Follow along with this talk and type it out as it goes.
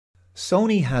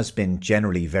Sony has been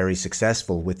generally very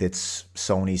successful with its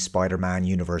Sony Spider-Man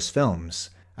universe films,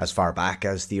 as far back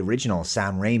as the original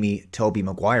Sam Raimi, Tobey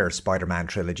Maguire Spider-Man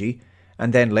trilogy,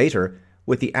 and then later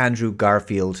with the Andrew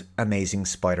Garfield Amazing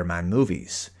Spider-Man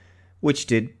movies, which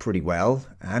did pretty well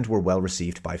and were well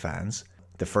received by fans.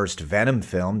 The first Venom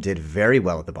film did very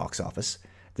well at the box office.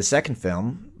 The second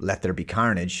film, Let There Be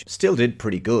Carnage, still did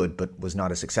pretty good but was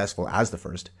not as successful as the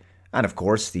first. And of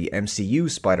course the MCU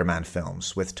Spider-Man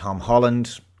films with Tom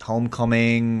Holland,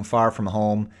 Homecoming, Far From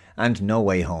Home and No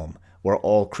Way Home were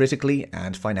all critically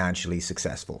and financially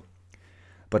successful.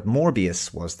 But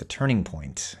Morbius was the turning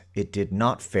point. It did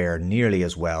not fare nearly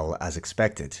as well as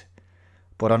expected.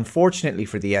 But unfortunately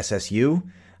for the SSU,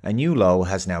 a new low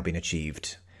has now been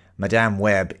achieved. Madame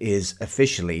Web is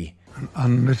officially an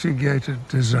unmitigated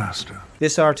disaster.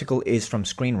 This article is from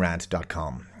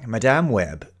ScreenRant.com. Madame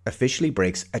Web officially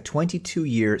breaks a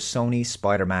 22-year Sony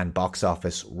Spider-Man box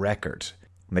office record.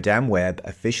 Madame Web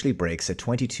officially breaks a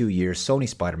 22-year Sony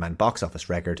Spider-Man box office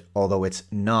record, although it's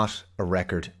not a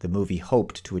record the movie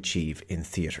hoped to achieve in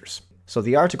theatres. So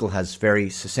the article has very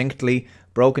succinctly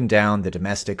broken down the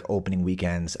domestic opening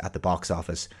weekends at the box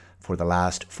office for the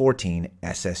last 14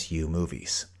 SSU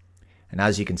movies. And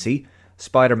as you can see,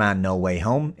 Spider-Man No Way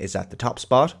Home is at the top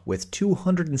spot with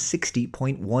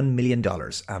 $260.1 million,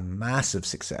 a massive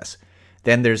success.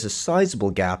 Then there's a sizable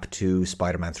gap to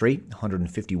Spider-Man 3,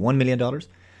 $151 million.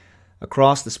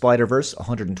 Across the Spider-Verse,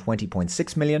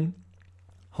 $120.6 million.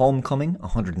 Homecoming,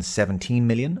 $117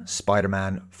 million.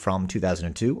 Spider-Man from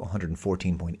 2002,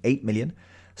 $114.8 million.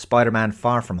 Spider-Man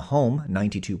Far From Home,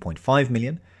 $92.5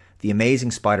 million. The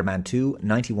Amazing Spider-Man 2,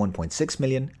 $91.6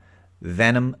 million.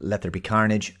 Venom, Let There Be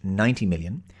Carnage, $90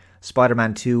 million.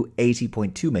 Spider-Man 2,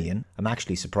 $80.2 million. I'm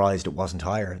actually surprised it wasn't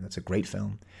higher. That's a great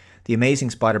film. The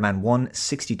Amazing Spider-Man 1,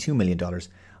 $62 million.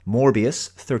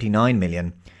 Morbius, $39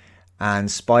 million. And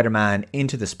Spider-Man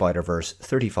Into the Spider-Verse,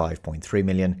 $35.3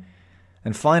 million.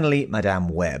 And finally, Madame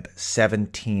Web,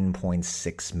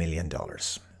 $17.6 million.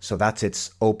 So that's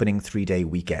its opening 3-day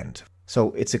weekend.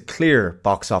 So it's a clear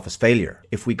box office failure.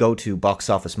 If we go to Box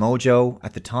Office Mojo,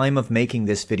 at the time of making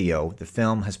this video, the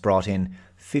film has brought in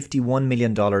 $51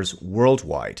 million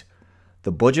worldwide.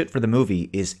 The budget for the movie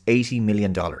is $80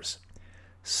 million.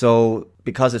 So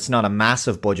because it's not a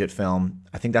massive budget film,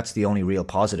 I think that's the only real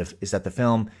positive, is that the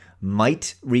film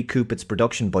might recoup its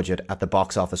production budget at the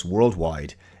box office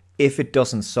worldwide if it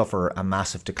doesn't suffer a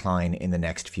massive decline in the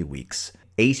next few weeks.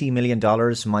 $80 million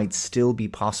might still be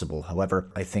possible. However,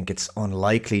 I think it's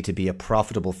unlikely to be a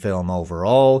profitable film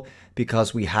overall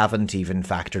because we haven't even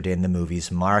factored in the movie's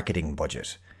marketing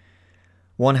budget.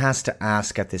 One has to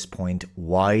ask at this point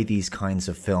why these kinds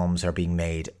of films are being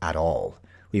made at all.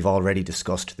 We've already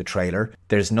discussed the trailer.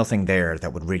 There's nothing there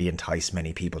that would really entice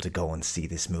many people to go and see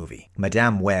this movie.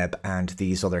 Madame Web and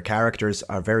these other characters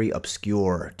are very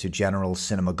obscure to general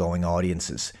cinema-going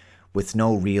audiences, with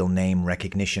no real name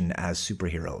recognition as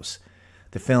superheroes.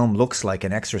 The film looks like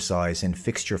an exercise in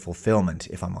fixture fulfillment,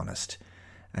 if I'm honest.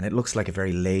 And it looks like a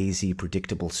very lazy,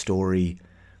 predictable story.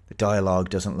 The dialogue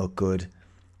doesn't look good.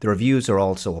 The reviews are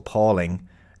also appalling.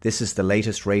 This is the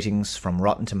latest ratings from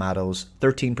Rotten Tomatoes.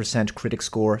 13% critic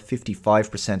score,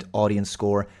 55% audience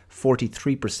score,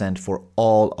 43% for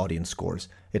all audience scores.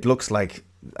 It looks like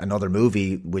another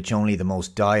movie which only the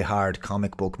most die-hard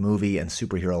comic book movie and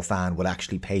superhero fan would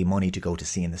actually pay money to go to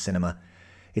see in the cinema.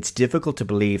 It's difficult to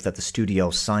believe that the studio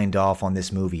signed off on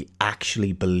this movie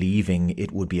actually believing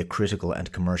it would be a critical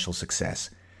and commercial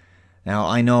success. Now,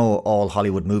 I know all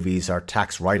Hollywood movies are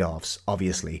tax write-offs,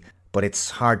 obviously, but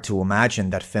it's hard to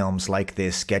imagine that films like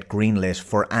this get greenlit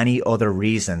for any other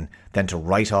reason than to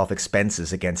write off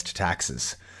expenses against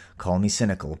taxes. Call me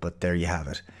cynical, but there you have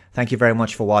it. Thank you very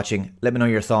much for watching. Let me know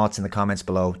your thoughts in the comments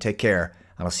below. Take care,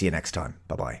 and I'll see you next time.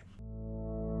 Bye-bye.